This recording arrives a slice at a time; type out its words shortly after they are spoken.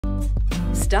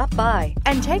Stop by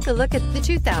and take a look at the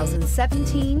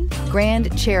 2017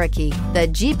 Grand Cherokee. The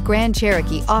Jeep Grand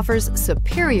Cherokee offers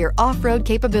superior off-road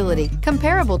capability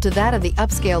comparable to that of the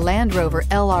upscale Land Rover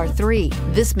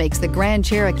LR3. This makes the Grand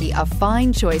Cherokee a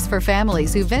fine choice for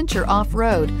families who venture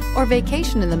off-road or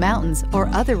vacation in the mountains or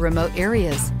other remote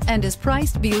areas, and is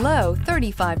priced below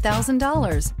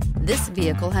 $35,000. This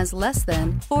vehicle has less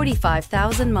than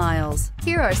 45,000 miles.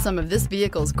 Here are some of this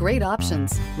vehicle's great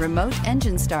options: remote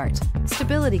engine start,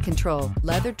 stability control,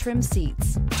 leather trim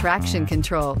seats, traction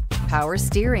control, power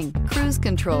steering, cruise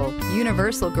control,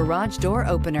 universal garage door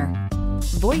opener,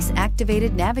 voice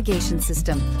activated navigation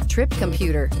system, trip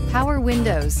computer, power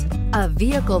windows. A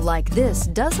vehicle like this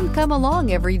doesn't come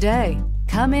along every day.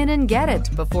 Come in and get it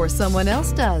before someone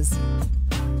else does.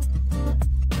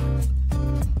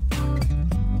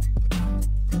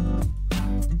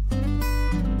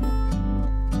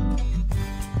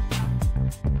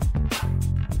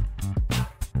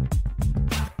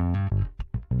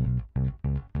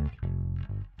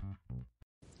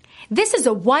 This is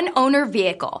a one-owner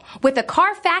vehicle with a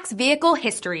Carfax Vehicle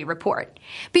History Report.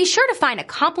 Be sure to find a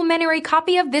complimentary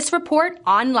copy of this report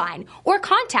online or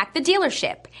contact the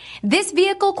dealership. This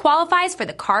vehicle qualifies for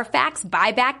the Carfax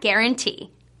Buyback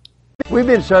Guarantee. We've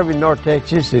been serving North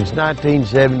Texas since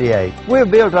 1978. We've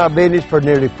built our business for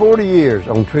nearly 40 years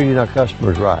on treating our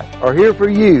customers right. Are here for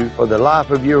you for the life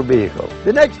of your vehicle.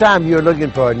 The next time you're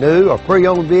looking for a new or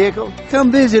pre-owned vehicle,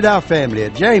 come visit our family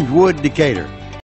at James Wood, Decatur.